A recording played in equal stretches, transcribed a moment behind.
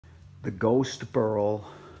the Ghost Burl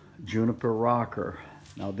Juniper rocker.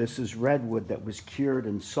 Now this is redwood that was cured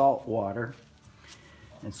in salt water.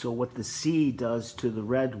 And so what the sea does to the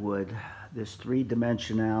redwood, this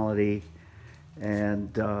three-dimensionality,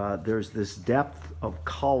 and there's this depth of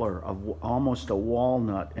color of almost a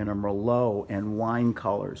walnut and a merlot and wine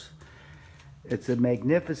colors. It's a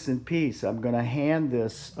magnificent piece. I'm going to hand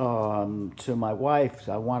this to my wife.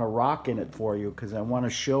 I want to rock in it for you because I want to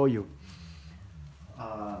show you.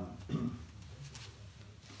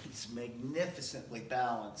 It's magnificently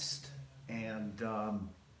balanced, and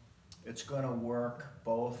it's going to work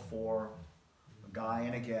both for a guy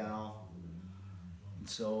and a gal. And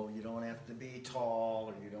so you don't have to be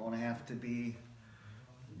tall, or you don't have to be,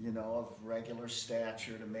 you know, of regular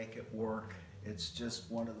stature to make it work. It's just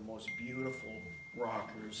one of the most beautiful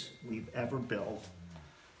rockers we've ever built,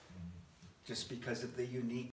 just because of the unique